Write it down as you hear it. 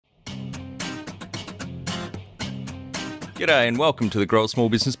G'day and welcome to the Grow a Small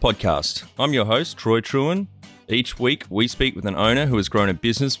Business Podcast. I'm your host, Troy Truen. Each week, we speak with an owner who has grown a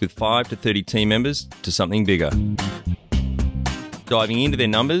business with 5 to 30 team members to something bigger. Diving into their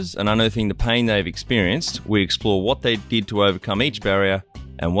numbers and unearthing the pain they've experienced, we explore what they did to overcome each barrier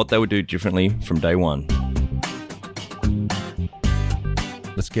and what they would do differently from day one.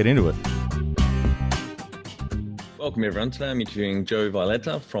 Let's get into it. Welcome everyone. Today I'm interviewing Jo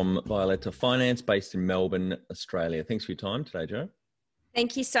Violeta from Violeta Finance based in Melbourne, Australia. Thanks for your time today, Jo.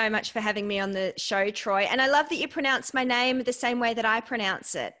 Thank you so much for having me on the show, Troy. And I love that you pronounce my name the same way that I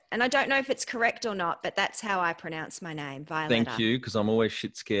pronounce it. And I don't know if it's correct or not, but that's how I pronounce my name, Violeta. Thank you, because I'm always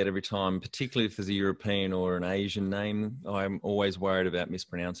shit scared every time, particularly if there's a European or an Asian name. I'm always worried about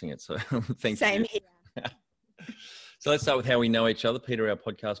mispronouncing it. So thank you. Same here. So let's start with how we know each other. Peter, our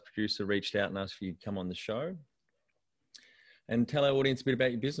podcast producer, reached out and asked if you'd come on the show and tell our audience a bit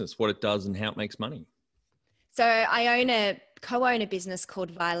about your business, what it does and how it makes money. So I co-own a business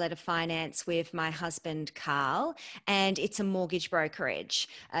called Violeta Finance with my husband, Carl, and it's a mortgage brokerage.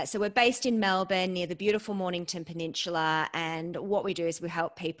 So we're based in Melbourne near the beautiful Mornington Peninsula. And what we do is we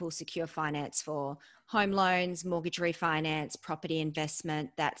help people secure finance for home loans, mortgage refinance, property investment,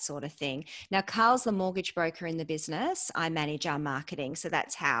 that sort of thing. Now, Carl's the mortgage broker in the business. I manage our marketing. So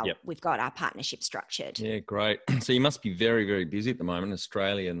that's how we've got our partnership structured. Yeah, great. So you must be very, very busy at the moment.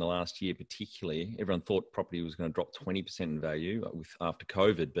 Australia in the last year particularly, everyone thought property was going to drop 20% in value after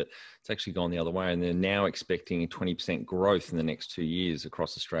COVID, but it's actually gone the other way. And they're now expecting a 20% growth in the next 2 years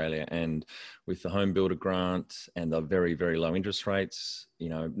across Australia. And with the home builder grant and the very, very low interest rates, you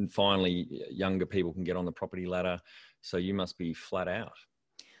know, and finally younger people can get on the property ladder. So you must be flat out.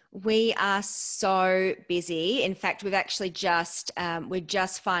 We are so busy. In fact, we've actually we're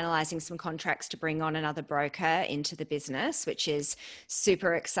just finalizing some contracts to bring on another broker into the business, which is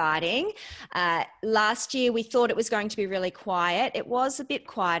super exciting. Last year, we thought it was going to be really quiet. It was a bit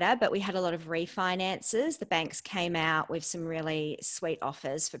quieter, but we had a lot of refinances. The banks came out with some really sweet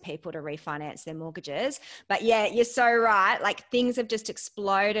offers for people to refinance their mortgages. But yeah, you're so right. Like things have just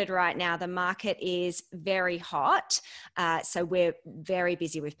exploded right now. The market is very hot. So we're very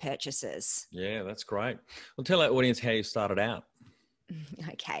busy with purchases. Yeah, that's great. Well, tell our audience how you started out.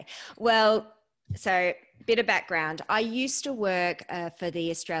 Okay. Well, so bit of background. I used to work for the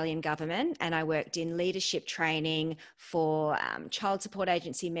Australian government, and I worked in leadership training for Child Support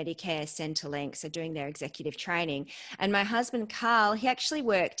Agency, Medicare, Centrelink, so doing their executive training. And my husband, Carl, he actually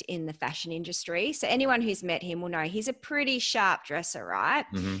worked in the fashion industry. So anyone who's met him will know he's a pretty sharp dresser, right?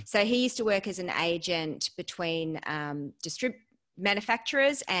 Mm-hmm. So he used to work as an agent between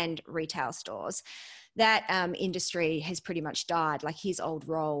manufacturers and retail stores. That industry has pretty much died. Like his old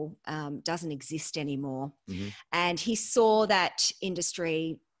role doesn't exist anymore. Mm-hmm. And he saw that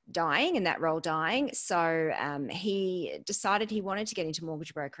industry dying and that role dying. So he decided he wanted to get into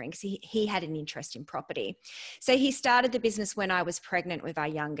mortgage brokering because he had an interest in property. So he started the business when I was pregnant with our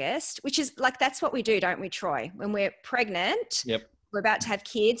youngest, which is like, that's what we do, don't we, Troy? When we're pregnant, we're about to have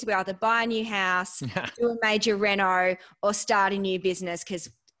kids, we either buy a new house, do a major reno, or start a new business because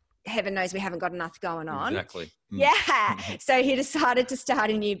heaven knows we haven't got enough going on. Exactly. Yeah. So he decided to start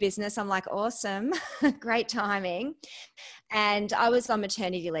a new business. I'm like, awesome. Great timing. And I was on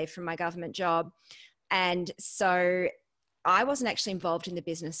maternity leave from my government job. And so I wasn't actually involved in the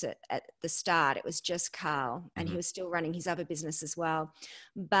business at the start. It was just Carl, and he was still running his other business as well.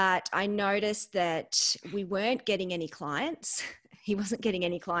 But I noticed that we weren't getting any clients. He wasn't getting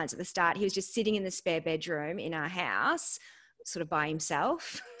any clients at the start. He was just sitting in the spare bedroom in our house, sort of by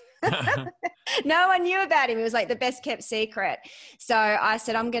himself. No one knew about him. It was like the best kept secret. So I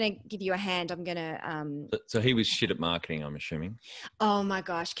said, I'm going to give you a hand. I'm going to... So he was shit at marketing, I'm assuming. Oh my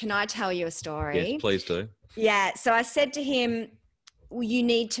gosh. Can I tell you a story? Yes, please do. Yeah. So I said to him, well, you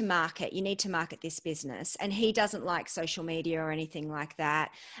need to market this business. And he doesn't like social media or anything like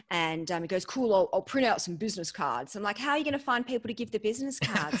that. And he goes, cool, I'll print out some business cards. I'm like, how are you going to find people to give the business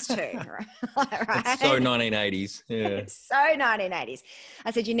cards to? Right? It's so 1980s. Yeah. It's so 1980s.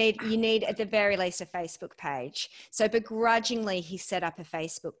 I said, you need at the very least a Facebook page. So begrudgingly, he set up a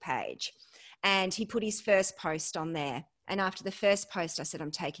Facebook page and he put his first post on there. And after the first post, I said,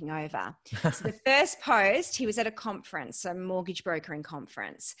 I'm taking over. So the first post, he was at a conference, a mortgage brokering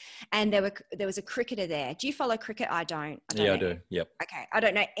conference. And there was a cricketer there. Do you follow cricket? I don't I do. Yep. Okay. I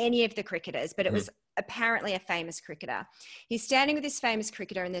don't know any of the cricketers, but it was apparently a famous cricketer. He's standing with this famous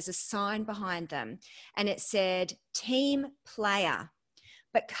cricketer and there's a sign behind them. And it said, team player.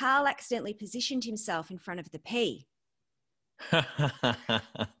 But Carl accidentally positioned himself in front of the P.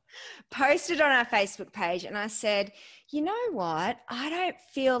 Posted on our Facebook page, and I said, you know what? I don't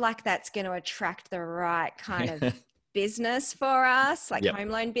feel like that's going to attract the right kind of business for us, like Yep. home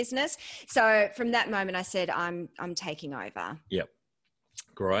loan business. So from that moment, I said, I'm taking over. Yep.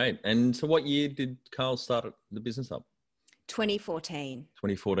 Great. And so what year did Carl start the business up? 2014.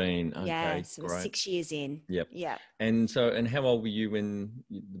 2014. Okay, Yeah, so we're great. 6 years in. Yep. Yeah. And how old were you when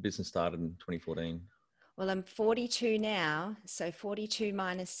the business started in 2014? Well, I'm 42 now, so 42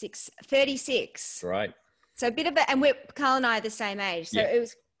 minus 6, 36. Great. So a bit of and Carl and I are the same age, so it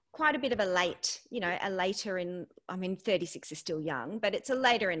was quite a bit of a later in. I mean, 36 is still young, but it's a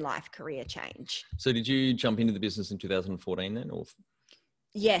later in life career change. So did you jump into the business in 2014 then, or?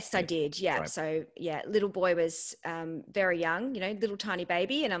 Yes, I did. Yeah. Right. So little boy was very young, little tiny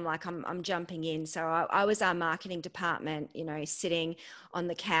baby, and I'm like, I'm jumping in. So I was our marketing department, sitting on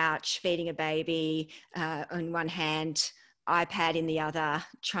the couch, feeding a baby on one hand, iPad in the other,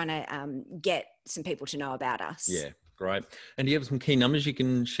 trying to get some people to know about us. Yeah, great. And do you have some key numbers you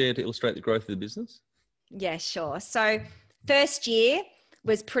can share to illustrate the growth of the business? Yeah, sure. So first year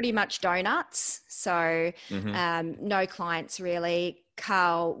was pretty much donuts. So no clients really.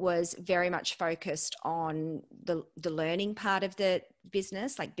 Carl was very much focused on the learning part of the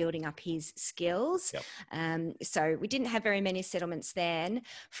business, like building up his skills. Yep. So we didn't have very many settlements then.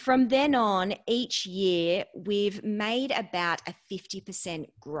 From then on, each year, we've made about a 50%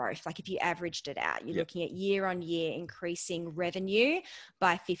 growth. Like if you averaged it out, you're looking at year on year increasing revenue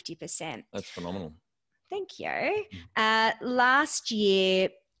by 50%. That's phenomenal. Thank you. Last year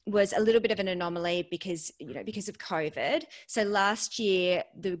was a little bit of an anomaly because of COVID. So last year,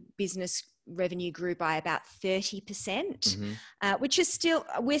 the business revenue grew by about 30%, which is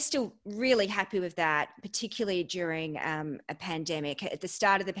we're still really happy with that, particularly during a pandemic. At the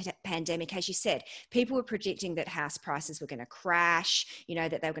start of the pandemic, as you said, people were predicting that house prices were going to crash,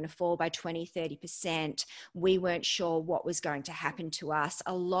 that they were going to fall by 20, 30%. We weren't sure what was going to happen to us.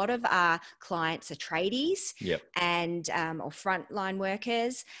 A lot of our clients are tradies and or frontline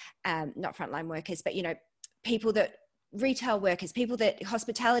workers, not frontline workers, but, people that retail workers,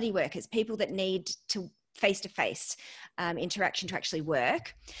 hospitality workers, people that need to face-to-face interaction to actually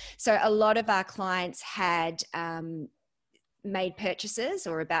work. So a lot of our clients had made purchases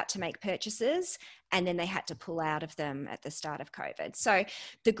or about to make purchases, and then they had to pull out of them at the start of COVID. So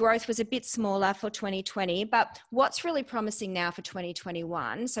the growth was a bit smaller for 2020, but what's really promising now for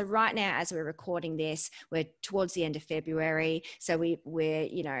 2021, so right now as we're recording this, we're towards the end of February, so we're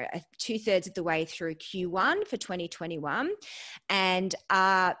 2/3 of the way through Q1 for 2021, and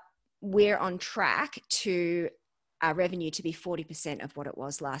we're on track to our revenue to be 40% of what it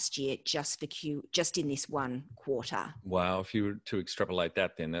was last year, just in this one quarter. Wow. If you were to extrapolate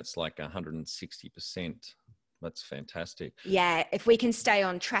that, then that's like 160%. That's fantastic. Yeah. If we can stay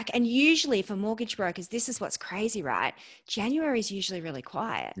on track. And usually for mortgage brokers, this is what's crazy, right? January is usually really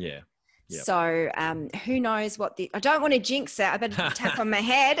quiet. Yeah. Yep. So who knows I don't want to jinx it. I better tap on my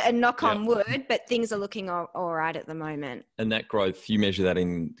head and knock on wood, but things are looking all right at the moment. And that growth, you measure that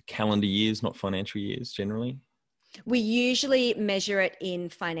in calendar years, not financial years generally? We usually measure it in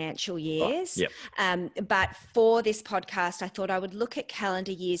financial years, but for this podcast, I thought I would look at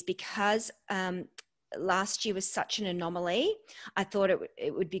calendar years because last year was such an anomaly. I thought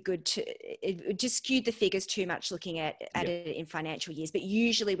it would be good it would just skew the figures too much looking at it in financial years, but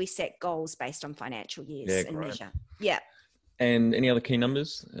usually we set goals based on financial years and measure. Yeah. And any other key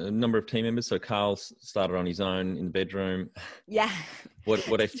numbers? Number of team members? So Carl started on his own in the bedroom. Yeah. What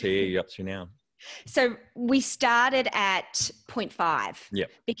FTE are you up to now? So we started at 0.5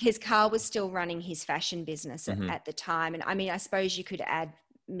 Yep. because Carl was still running his fashion business at the time. And I mean, I suppose you could add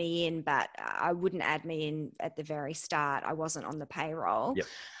me in, but I wouldn't add me in at the very start. I wasn't on the payroll. Yep.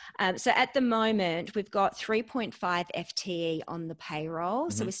 So at the moment, we've got 3.5 FTE on the payroll.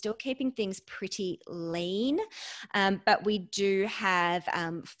 So we're still keeping things pretty lean. But we do have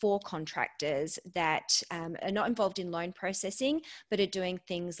 4 contractors that are not involved in loan processing, but are doing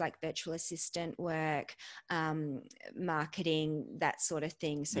things like virtual assistant work, marketing, that sort of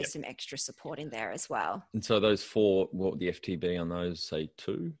thing. So some extra support in there as well. And so those 4, what would the FTE be on those, say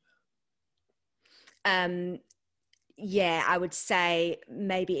 2? Yeah, I would say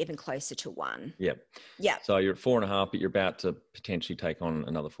maybe even closer to 1. Yep. Yeah. So you're at 4.5, but you're about to potentially take on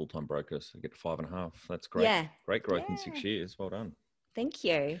another full-time broker, so you get to 5.5. That's great. Yeah. Great growth in 6 years. Well done. Thank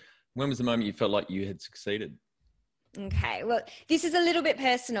you. When was the moment you felt like you had succeeded? Okay. Well, this is a little bit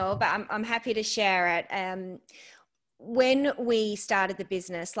personal, but I'm happy to share it. When we started the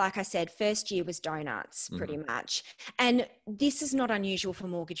business, like I said, first year was donuts pretty much. And this is not unusual for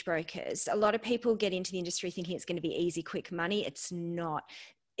mortgage brokers. A lot of people get into the industry thinking it's going to be easy, quick money. It's not.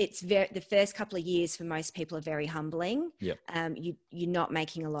 The first couple of years for most people are very humbling. Yep. You're not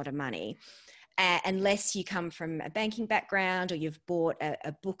making a lot of money. unless you come from a banking background or you've bought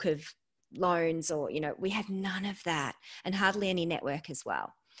a book of loans, or, we had none of that, and hardly any network as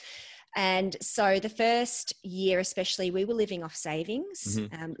well. And so the first year, especially, we were living off savings.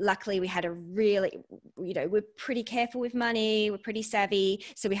 Luckily, we had we're pretty careful with money. We're pretty savvy.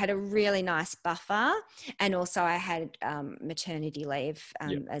 So we had a really nice buffer. And also I had maternity leave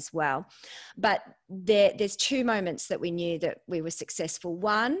as well. But there's two moments that we knew that we were successful.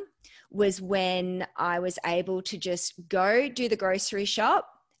 One was when I was able to just go do the grocery shop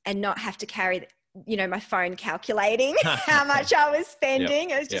and not have to carry my phone calculating how much I was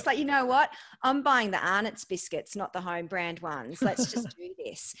spending. It was just like, you know what? I'm buying the Arnott's biscuits, not the home brand ones. Let's just do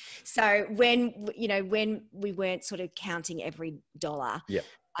this. So when we weren't sort of counting every dollar.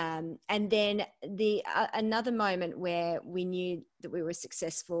 And then another moment where we knew that we were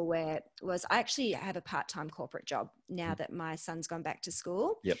successful was I actually have a part-time corporate job now that my son's gone back to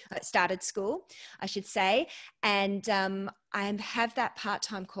school, started school, I should say. And I have that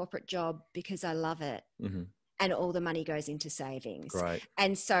part-time corporate job because I love it. And all the money goes into savings. Right.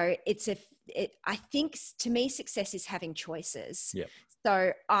 And so I think, to me, success is having choices.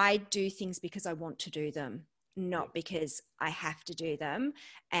 So I do things because I want to do them, not because I have to do them.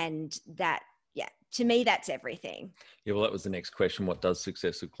 And that, to me, that's everything. Yeah, well, that was the next question. What does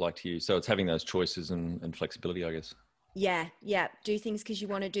success look like to you? So it's having those choices and flexibility, I guess. Yeah. Do things because you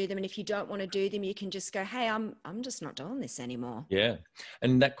want to do them. And if you don't want to do them, you can just go, hey, I'm just not doing this anymore. Yeah.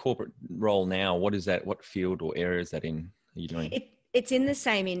 And that corporate role now, what is that? What field or area is that in? Are you doing? It's in the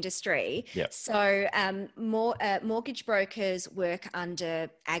same industry. So mortgage brokers work under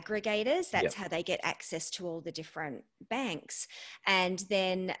aggregators. That's how they get access to all the different banks. And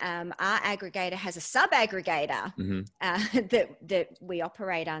then our aggregator has a sub-aggregator that we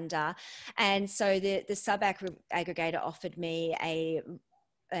operate under. And so the sub-aggregator offered me a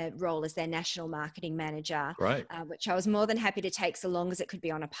role as their national marketing manager, which I was more than happy to take, so long as it could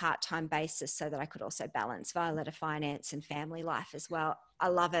be on a part-time basis, so that I could also balance Violeta Finance and family life as well. I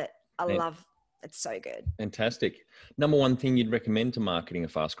love it. It's so good. Fantastic. Number one thing you'd recommend to marketing a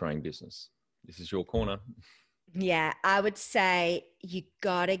fast-growing business? This is your corner. Yeah, I would say you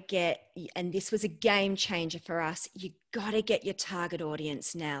got to and this was a game changer for us, you got to get your target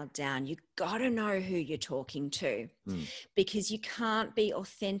audience nailed down. You got to know who you're talking to, because you can't be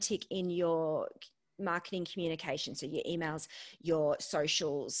authentic in your marketing communication. So your emails, your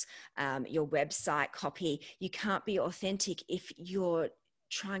socials, your website copy, you can't be authentic if you're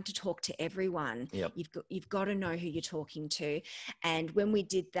trying to talk to everyone. You've got to know who you're talking to. And when we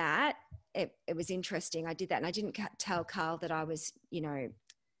did that, it was interesting. I did that, and I didn't tell Carl that I was,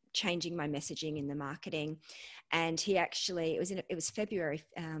 changing my messaging in the marketing. And he actually, it was February.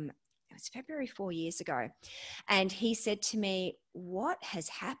 It was February 4 years ago. And he said to me, what has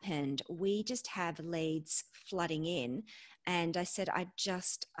happened? We just have leads flooding in. And I said, I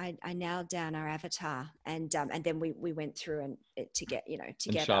nailed down our avatar. And then we went through and to get,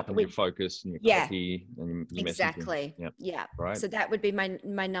 together. And sharpen your focus and your copy and your exactly. messaging. Yeah. Right. So that would be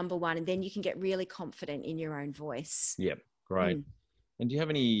my number one. And then you can get really confident in your own voice. Yep. Great. And do you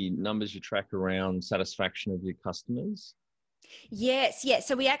have any numbers you track around satisfaction of your customers? Yes.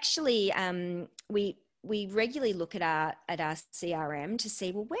 So we actually, we regularly look at our CRM to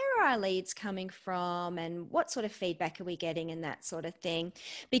see, well, where are our leads coming from and what sort of feedback are we getting and that sort of thing.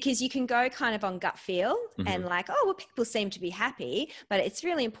 Because you can go kind of on gut feel and like, oh, well, people seem to be happy, but it's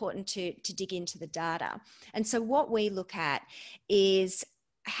really important to dig into the data. And so what we look at is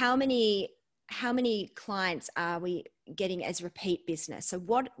how many clients are we getting as repeat business? So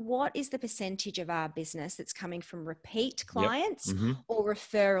what is the percentage of our business that's coming from repeat clients or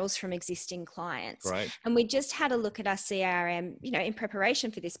referrals from existing clients? Right. And we just had a look at our CRM, in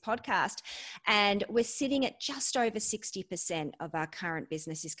preparation for this podcast, and we're sitting at just over 60% of our current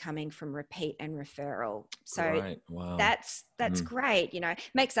business is coming from repeat and referral. So wow. that's great.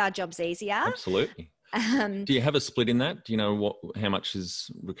 Makes our jobs easier. Absolutely. Do you have a split in that? Do you know how much is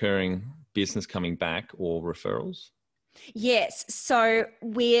recurring business coming back or referrals? Yes. So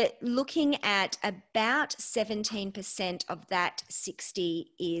we're looking at about 17% of that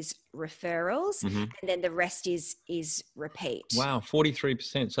 60 is referrals, and then the rest is repeat. Wow,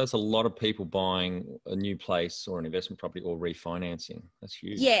 43%. So that's a lot of people buying a new place or an investment property or refinancing. That's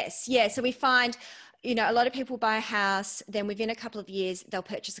huge. Yes. Yeah. So we find, a lot of people buy a house, then within a couple of years, they'll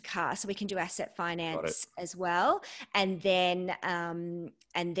purchase a car. So we can do asset finance as well. And then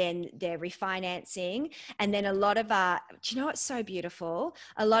they're refinancing. And then a lot of do you know what's so beautiful?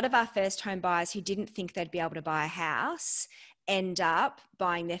 A lot of our first home buyers who didn't think they'd be able to buy a house end up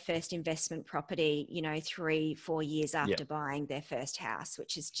buying their first investment property, 3-4 years after buying their first house,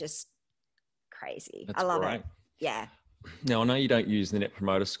 which is just crazy. That's I love great. it. Yeah. Now, I know you don't use the Net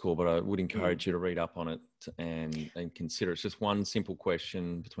Promoter Score, but I would encourage you to read up on it and consider. It's just one simple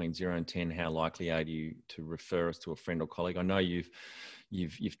question between 0 and 10. How likely are you to refer us to a friend or colleague? I know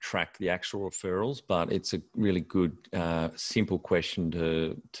you've tracked the actual referrals, but it's a really good, simple question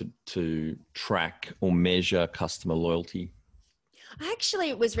to track or measure customer loyalty. I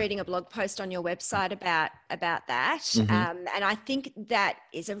actually was reading a blog post on your website about that, and I think that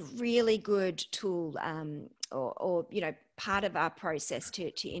is a really good tool, or part of our process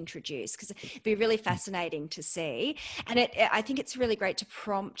to introduce, because it'd be really fascinating to see, and I think it's really great to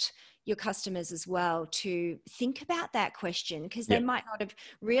prompt your customers as well to think about that question, because they might not have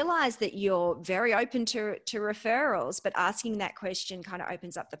realized that you're very open to referrals, but asking that question kind of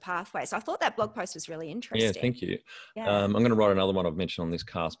opens up the pathway. So I thought that blog post was really interesting. Yeah, thank you. Yeah. I'm going to write another one I've mentioned on this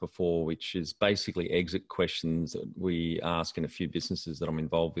cast before, which is basically exit questions that we ask in a few businesses that I'm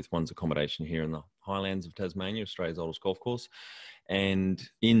involved with. One's accommodation here in the Highlands of Tasmania, Australia's oldest golf course. And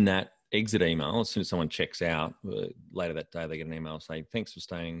in that exit email, as soon as someone checks out, later that day, they get an email saying, thanks for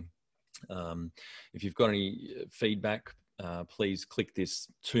staying. If you've got any feedback, please click this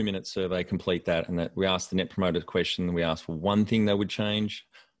 2-minute survey, complete that. And that we ask the Net Promoter question. We ask for one thing they would change,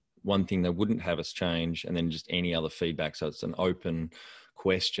 one thing they wouldn't have us change, and then just any other feedback. So it's an open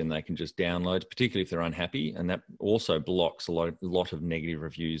question they can just download, particularly if they're unhappy. And that also blocks a lot of negative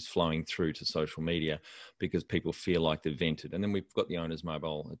reviews flowing through to social media, because people feel like they're vented. And then we've got the owner's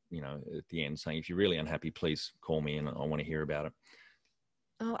mobile, at the end saying, if you're really unhappy, please call me and I want to hear about it.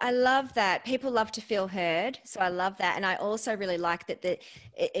 Oh, I love that. People love to feel heard. So I love that. And I also really like that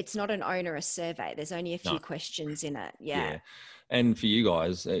it's not an onerous survey. There's only a few questions in it. Yeah. And for you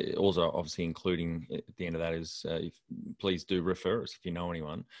guys, also obviously including at the end of that is, please do refer us if you know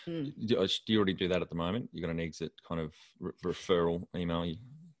anyone. Do you already do that at the moment? You got an exit kind of referral email?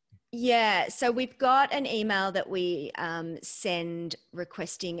 Yeah, so we've got an email that we send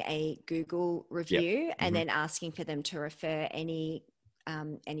requesting a Google review and then asking for them to refer any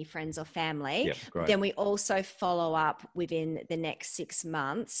friends or family. Yep, great. Then we also follow up within the next 6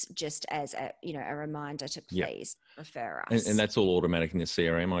 months, just as a reminder to please refer us. And that's all automatic in the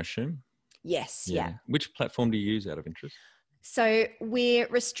CRM, I assume? Yes. Yeah. Which platform do you use out of interest? So we're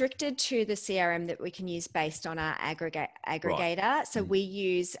restricted to the CRM that we can use based on our aggregator. Right. So we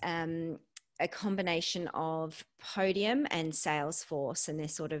use a combination of Podium and Salesforce, and they're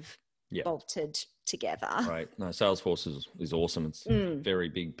sort of bolted together. Right. No, Salesforce is awesome. It's a very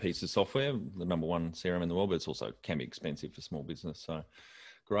big piece of software, the number one CRM in the world, but it's also can be expensive for small business. So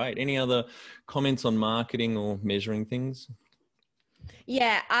great. Any other comments on marketing or measuring things?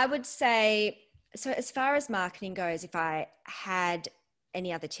 Yeah, I would say, so as far as marketing goes, if I had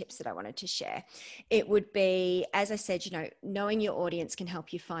any other tips that I wanted to share, it would be, as I said, knowing your audience can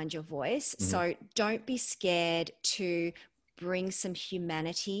help you find your voice. So don't be scared to bring some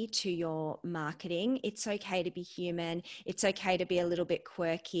humanity to your marketing. It's okay to be human. It's okay to be a little bit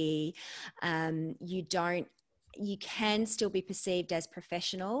quirky. You can still be perceived as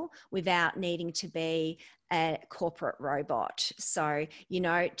professional without needing to be a corporate robot. So,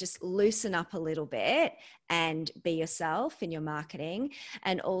 just loosen up a little bit and be yourself in your marketing.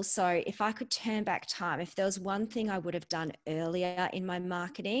 And also, if I could turn back time, if there was one thing I would have done earlier in my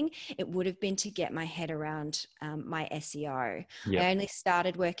marketing, it would have been to get my head around my SEO. I only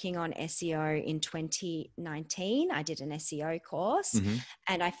started working on SEO in 2019. I did an SEO course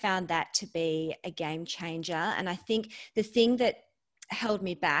and I found that to be a game changer. And I think the thing that held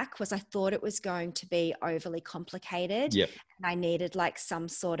me back was I thought it was going to be overly complicated and I needed like some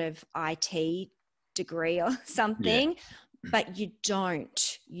sort of IT degree or something, but you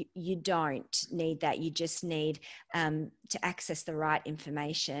don't need that. You just need to access the right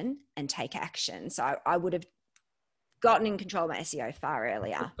information and take action. So I would have gotten in control of my SEO far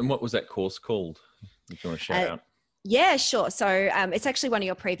earlier. And what was that course called? If you want to shout out. Yeah, sure. So it's actually one of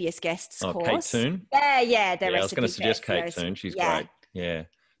your previous guests' course. Kate Toon? Yeah. I was going to suggest Kate Toon. She's great. Yeah.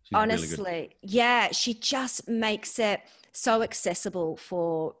 She's honestly, really good. She just makes it so accessible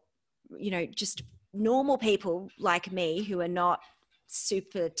for, just normal people like me who are not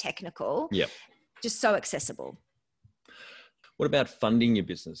super technical. Yeah. Just so accessible. What about funding your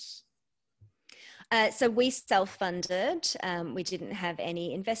business? So we self-funded. We didn't have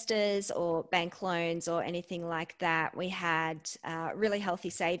any investors or bank loans or anything like that. We had really healthy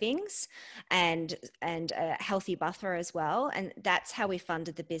savings and a healthy buffer as well. And that's how we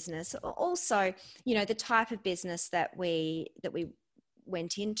funded the business. Also, the type of business that we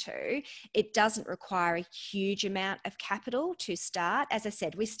went into, it doesn't require a huge amount of capital to start. As I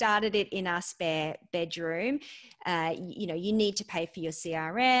said, we started it in our spare bedroom. You need to pay for your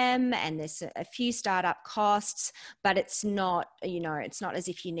CRM, and there's a few startup costs, but it's not as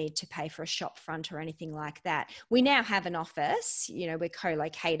if you need to pay for a shop front or anything like that. We now have an office, we're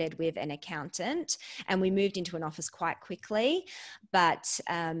co-located with an accountant, and we moved into an office quite quickly, but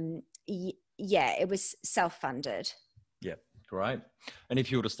it was self-funded. Yeah, great. And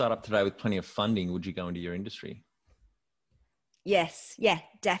if you were to start up today with plenty of funding, would you go into your industry? Yes, yeah,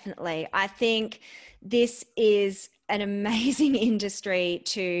 definitely. I think this is an amazing industry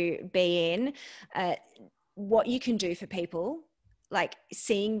to be in. What you can do for people, like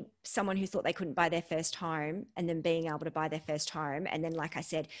seeing someone who thought they couldn't buy their first home and then being able to buy their first home. And then, like I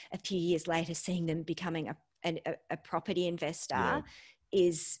said, a few years later, seeing them becoming a property investor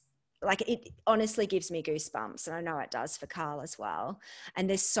is like, it honestly gives me goosebumps. And I know it does for Carl as well. And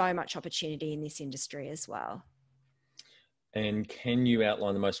there's so much opportunity in this industry as well. And can you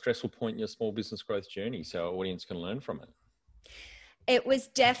outline the most stressful point in your small business growth journey so our audience can learn from it? It was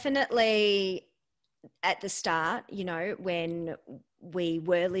definitely at the start, when we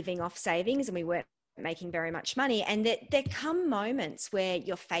were living off savings and we weren't making very much money. And there come moments where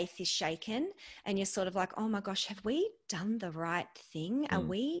your faith is shaken and you're sort of like, oh my gosh, have we done the right thing? Are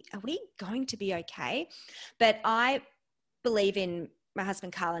we going to be okay? But I believe in my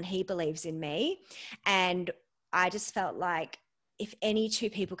husband, Carl, and he believes in me. And I just felt like if any two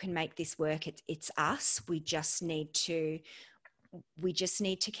people can make this work, it's us. We just need to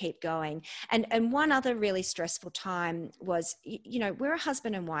keep going. And one other really stressful time was, we're a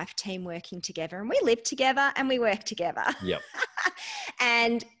husband and wife team working together, and we live together and we work together. Yep.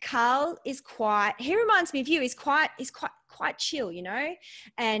 And Carl he reminds me of you. He's quite chill,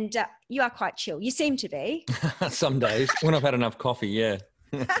 and you are quite chill. You seem to be. Some days when I've had enough coffee. Yeah.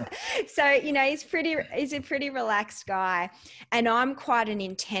 So, he's a pretty relaxed guy, and I'm quite an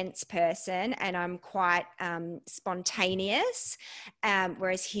intense person, and I'm quite spontaneous,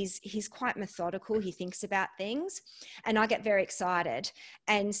 whereas he's quite methodical. He thinks about things, and I get very excited.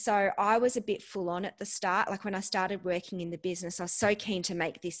 And so I was a bit full on at the start. Like when I started working in the business, I was so keen to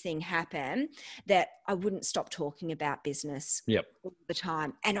make this thing happen that I wouldn't stop talking about business all the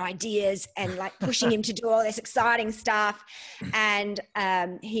time and ideas, and like pushing him to do all this exciting stuff. And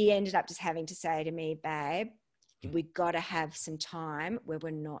he ended up just having to say to me, babe, we've got to have some time where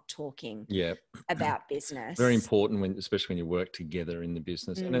we're not talking about business. Very important, especially when you work together in the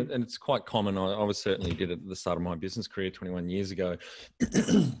business. And it's quite common. I was certainly did it at the start of my business career 21 years ago.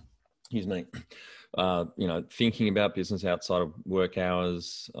 Excuse me. Thinking about business outside of work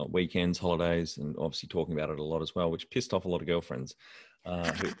hours, weekends, holidays, and obviously talking about it a lot as well, which pissed off a lot of girlfriends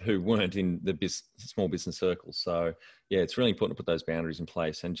who weren't in the small business circles. So it's really important to put those boundaries in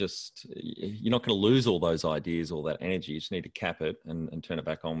place, and just, you're not going to lose all those ideas, all that energy. You just need to cap it and turn it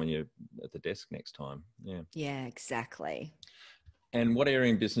back on when you're at the desk next time. Yeah, exactly. And what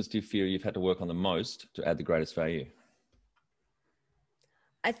area in business do you feel you've had to work on the most to add the greatest value?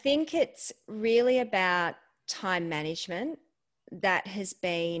 I think it's really about time management. That has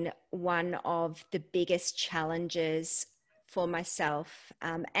been one of the biggest challenges for myself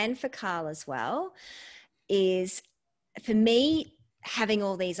and for Carl as well, is for me having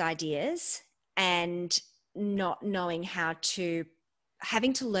all these ideas and not knowing having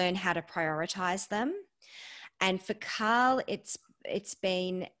to learn how to prioritize them. And for Carl, it's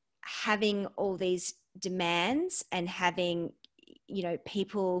been having all these demands and having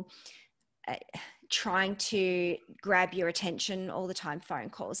people trying to grab your attention all the time, phone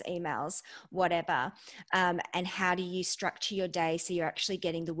calls, emails, whatever. And how do you structure your day so you're actually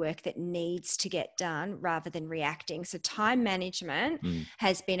getting the work that needs to get done rather than reacting? So time management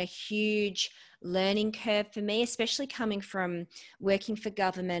has been a huge learning curve for me, especially coming from working for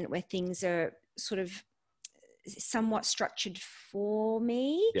government where things are sort of somewhat structured for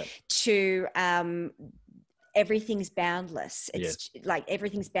me to everything's boundless. It's like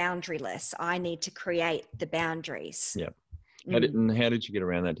everything's boundaryless. I need to create the boundaries. Yeah. How did you get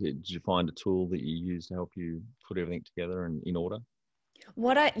around that? Did you find a tool that you use to help you put everything together and in order?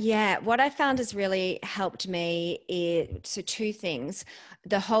 What I found has really helped me is, so two things.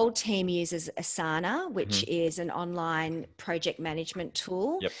 The whole team uses Asana, which is an online project management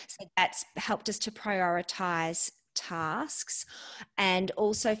tool. So that's helped us to prioritize tasks, and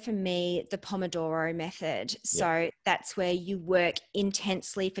also for me the Pomodoro method. So that's where you work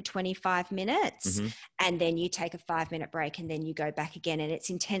intensely for 25 minutes and then you take a 5-minute break and then you go back again, and it's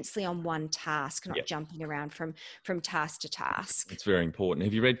intensely on one task, not jumping around from task to task. It's very important.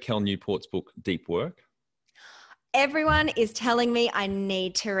 Have you read Cal Newport's book Deep Work? Everyone is telling me I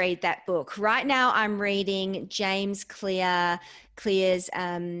need to read that book. Right now, I'm reading James Clear's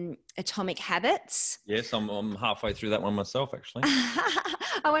Atomic Habits. Yes, I'm halfway through that one myself, actually.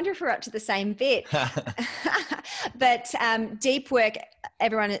 I wonder if we're up to the same bit. But deep work,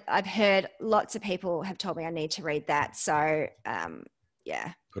 everyone, I've heard lots of people have told me I need to read that. So,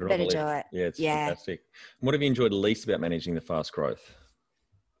 yeah, Put it better on the do list. it. Yeah, it's Yeah. fantastic. What have you enjoyed the least about managing the fast growth?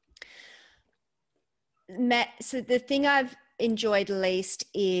 Matt, so the thing I've enjoyed least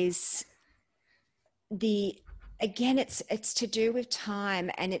is it's to do with time,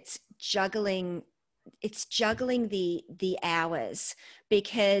 and it's juggling the hours,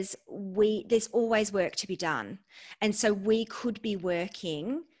 because there's always work to be done. And so we could be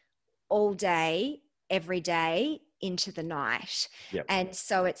working all day, every day into the night. Yep. And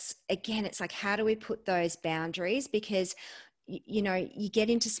so it's like, how do we put those boundaries? Because you get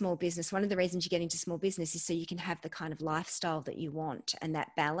into small business. One of the reasons you get into small business is so you can have the kind of lifestyle that you want and that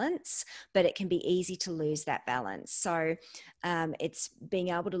balance, but it can be easy to lose that balance. So it's being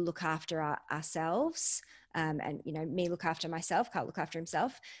able to look after ourselves, and me look after myself, Carl look after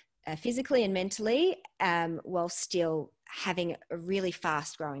himself, physically and mentally, while still having a really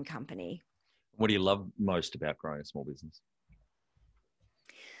fast growing company. What do you love most about growing a small business?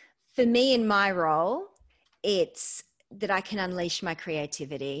 For me, in my role, it's that I can unleash my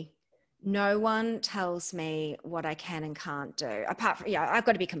creativity. No one tells me what I can and can't do, apart from, I've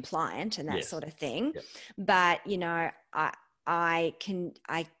got to be compliant and that sort of thing. Yep. But,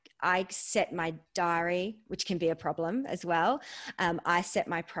 I set my diary, which can be a problem as well. I set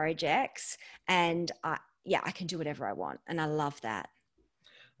my projects, and I can do whatever I want. And I love that.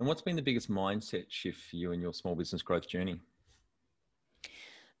 And what's been the biggest mindset shift for you in your small business growth journey?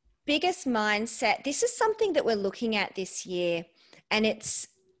 Biggest mindset. This is something that we're looking at this year, and it's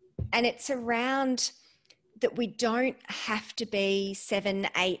around that we don't have to be 7,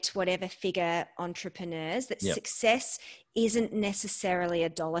 8, whatever figure entrepreneurs, that success isn't necessarily a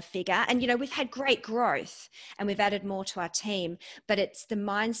dollar figure. And, we've had great growth and we've added more to our team, but it's the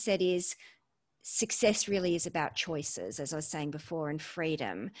mindset is success really is about choices, as I was saying before, and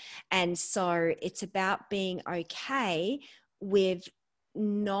freedom. And so it's about being okay with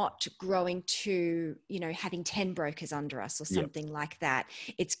not growing to, having 10 brokers under us or something like that.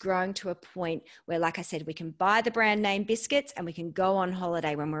 It's growing to a point where, like I said, we can buy the brand name biscuits and we can go on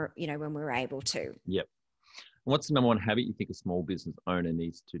holiday when we're able to. Yep. What's the number one habit you think a small business owner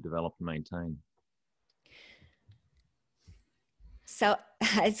needs to develop and maintain? So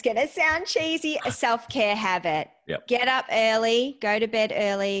it's going to sound cheesy, a self-care habit. Yep. Get up early, go to bed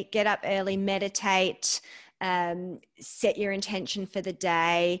early, get up early, meditate, set your intention for the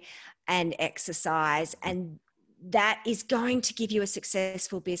day, and exercise. And that is going to give you a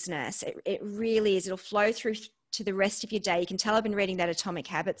successful business. It really is. It'll flow through to the rest of your day. You can tell I've been reading that Atomic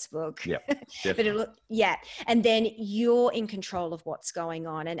Habits book. Yeah, But and then you're in control of what's going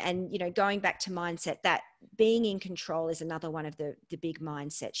on. And going back to mindset, that being in control is another one of the big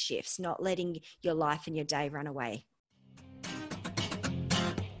mindset shifts, not letting your life and your day run away.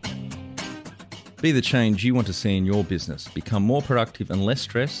 Be the change you want to see in your business. Become more productive and less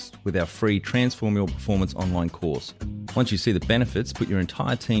stressed with our free Transform Your Performance online course. Once you see the benefits, put your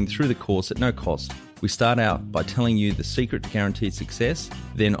entire team through the course at no cost. We start out by telling you the secret to guaranteed success,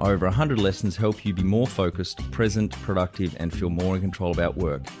 then over 100 lessons help you be more focused, present, productive, and feel more in control about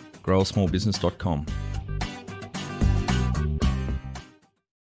work. growasmallbusiness.com.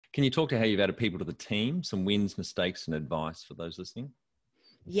 Can you talk to how you've added people to the team, some wins, mistakes, and advice for those listening?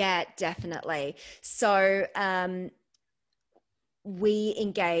 Yeah, definitely. So we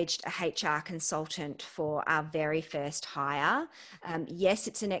engaged a HR consultant for our very first hire. Yes,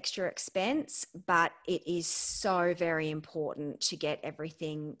 it's an extra expense, but it is so very important to get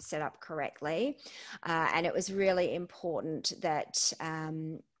everything set up correctly. And it was really important that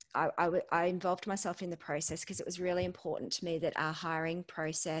I involved myself in the process, because it was really important to me that our hiring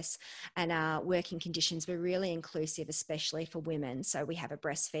process and our working conditions were really inclusive, especially for women. So we have a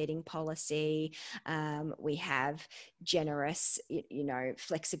breastfeeding policy. We have generous,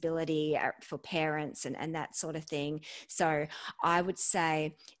 flexibility for parents and that sort of thing. So I would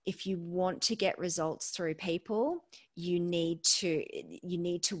say, if you want to get results through people, you need to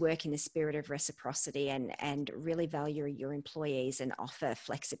work in the spirit of reciprocity and really value your employees and offer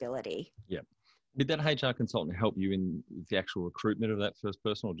flexibility. Yeah. Did that HR consultant help you in the actual recruitment of that first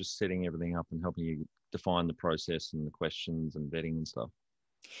person, or just setting everything up and helping you define the process and the questions and vetting and stuff?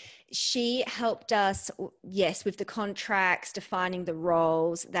 she helped us, yes, with the contracts, defining the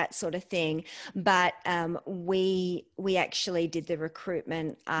roles, that sort of thing. But we actually did the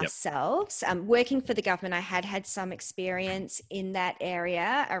recruitment ourselves. Working for the government, I had some experience in that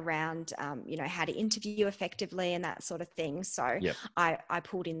area around, how to interview effectively and that sort of thing. So I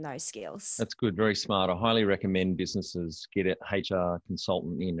pulled in those skills. That's good. Very smart. I highly recommend businesses get an HR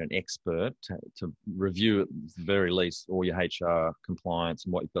consultant in, an expert to review at the very least all your HR compliance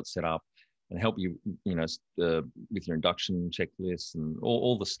and what you've got set up, and help you, with your induction checklists and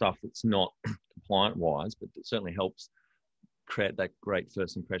all the stuff that's not compliant wise, but it certainly helps create that great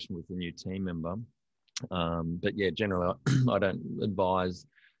first impression with the new team member. But yeah, generally I don't advise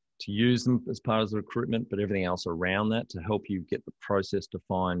to use them as part of the recruitment, but everything else around that to help you get the process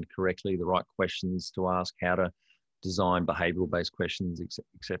defined correctly, the right questions to ask, how to design behavioural-based questions,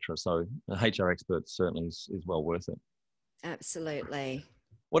 etc. So a HR expert certainly is well worth it. Absolutely.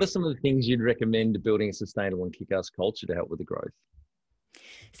 What are some of the things you'd recommend to building a sustainable and kick-ass culture to help with the growth?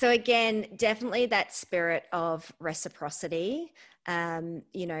 So again, definitely that spirit of reciprocity,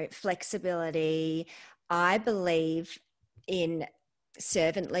 flexibility. I believe in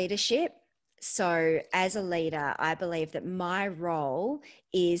servant leadership. So as a leader, I believe that my role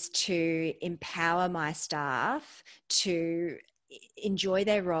is to empower my staff to enjoy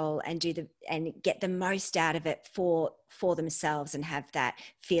their role and get the most out of it for themselves and have that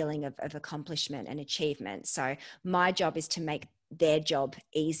feeling of accomplishment and achievement. So my job is to make their job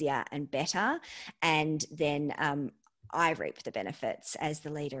easier and better, and then I reap the benefits as the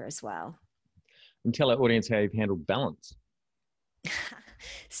leader as well. And tell our audience how you've handled balance.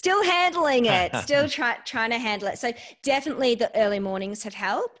 Still handling it, still trying to handle it. So definitely the early mornings have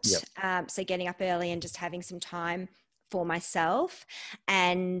helped. So getting up early and just having some time for myself.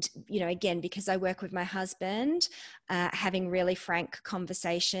 And, again, because I work with my husband, having really frank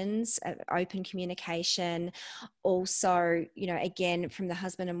conversations, open communication. Also, again, from the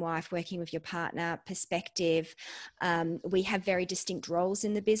husband and wife working with your partner perspective, we have very distinct roles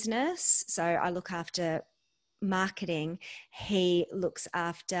in the business. So I look after marketing, he looks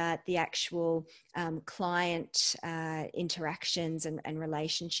after the actual client interactions and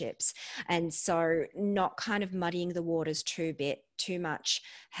relationships. And so not kind of muddying the waters too much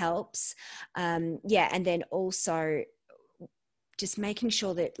helps. And then also just making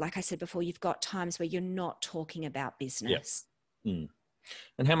sure that, like I said before, you've got times where you're not talking about business.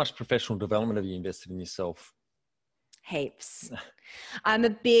 And how much professional development have you invested in yourself? Heaps. I'm a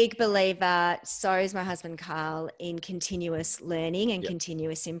big believer, so is my husband Carl, in continuous learning and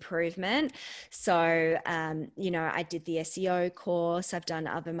continuous improvement. So, I did the SEO course. I've done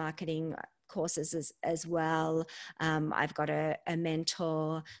other marketing courses as well. I've got a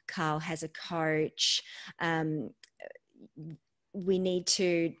mentor. Carl has a coach. We need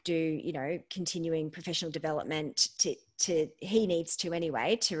to do, continuing professional development he needs to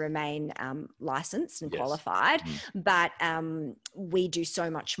anyway to remain licensed and qualified. But we do so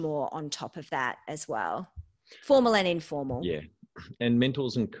much more on top of that as well, formal and informal. Yeah. And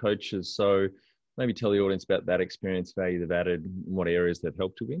mentors and coaches. So maybe tell the audience about that experience, value they've added, what areas they've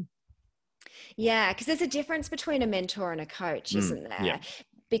helped you in. Yeah, because there's a difference between a mentor and a coach, isn't there? Yeah.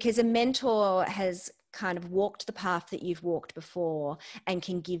 Because a mentor has kind of walked the path that you've walked before and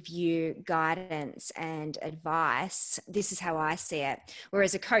can give you guidance and advice. This is how I see it.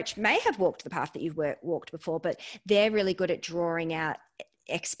 Whereas a coach may have walked the path that you've walked before, but they're really good at drawing out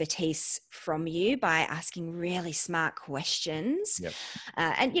expertise from you by asking really smart questions.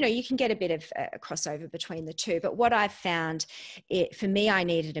 And you can get a bit of a crossover between the two. But what I've found, for me, I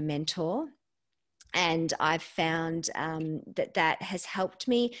needed a mentor. And I've found that has helped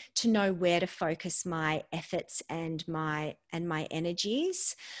me to know where to focus my efforts and my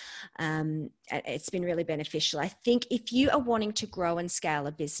energies. It's been really beneficial. I think if you are wanting to grow and scale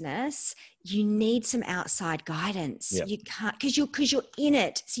a business, you need some outside guidance. You can't, because you're in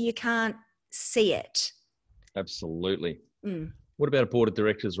it, so you can't see it. Absolutely. What about a board of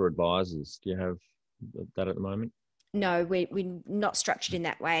directors or advisors? Do you have that at the moment? No, we're not structured in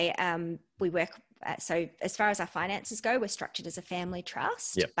that way. We work, so as far as our finances go, we're structured as a family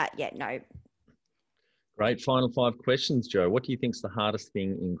trust, but no. Great. Final 5 questions, Jo. What do you think is the hardest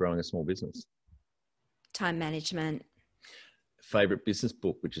thing in growing a small business? Time management. Favorite business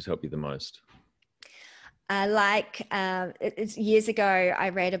book, which has helped you the most? It's years ago, I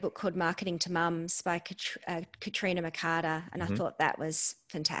read a book called Marketing to Mums by Katrina McCarter, and I thought that was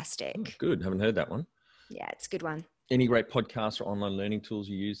fantastic. Oh, good. Haven't heard that one. Yeah, it's a good one. Any great podcasts or online learning tools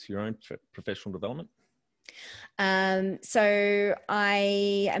you use for your own professional development? So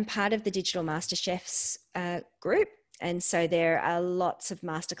I am part of the Digital MasterChefs group. And so there are lots of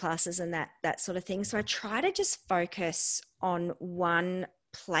masterclasses and that sort of thing. So I try to just focus on one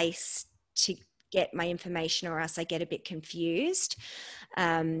place to get my information, or else I get a bit confused.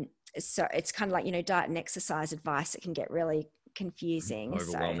 So it's kind of like, diet and exercise advice. It can get really confusing.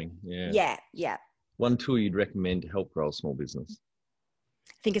 Overwhelming. So, yeah. One tool you'd recommend to help grow a small business?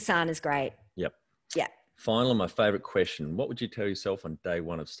 I think Asana is great. Yep. Yeah. Finally, my favorite question. What would you tell yourself on day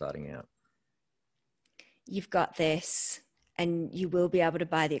one of starting out? You've got this, and you will be able to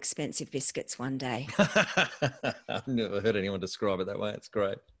buy the expensive biscuits one day. I've never heard anyone describe it that way. It's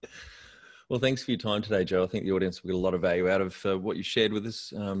great. Well, thanks for your time today, Jo. I think the audience will get a lot of value out of what you shared with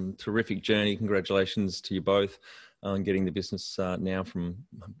us. Terrific journey. Congratulations to you both on getting the business now from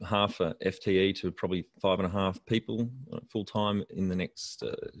half a FTE to probably 5.5 people full-time in the next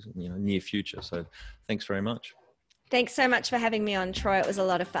near future. So thanks very much. Thanks so much for having me on, Troy. It was a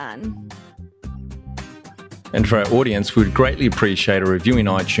lot of fun. And for our audience, we'd greatly appreciate a review in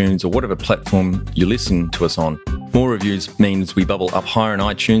iTunes or whatever platform you listen to us on. More reviews means we bubble up higher in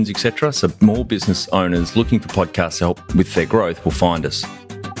iTunes, etc. So more business owners looking for podcasts to help with their growth will find us.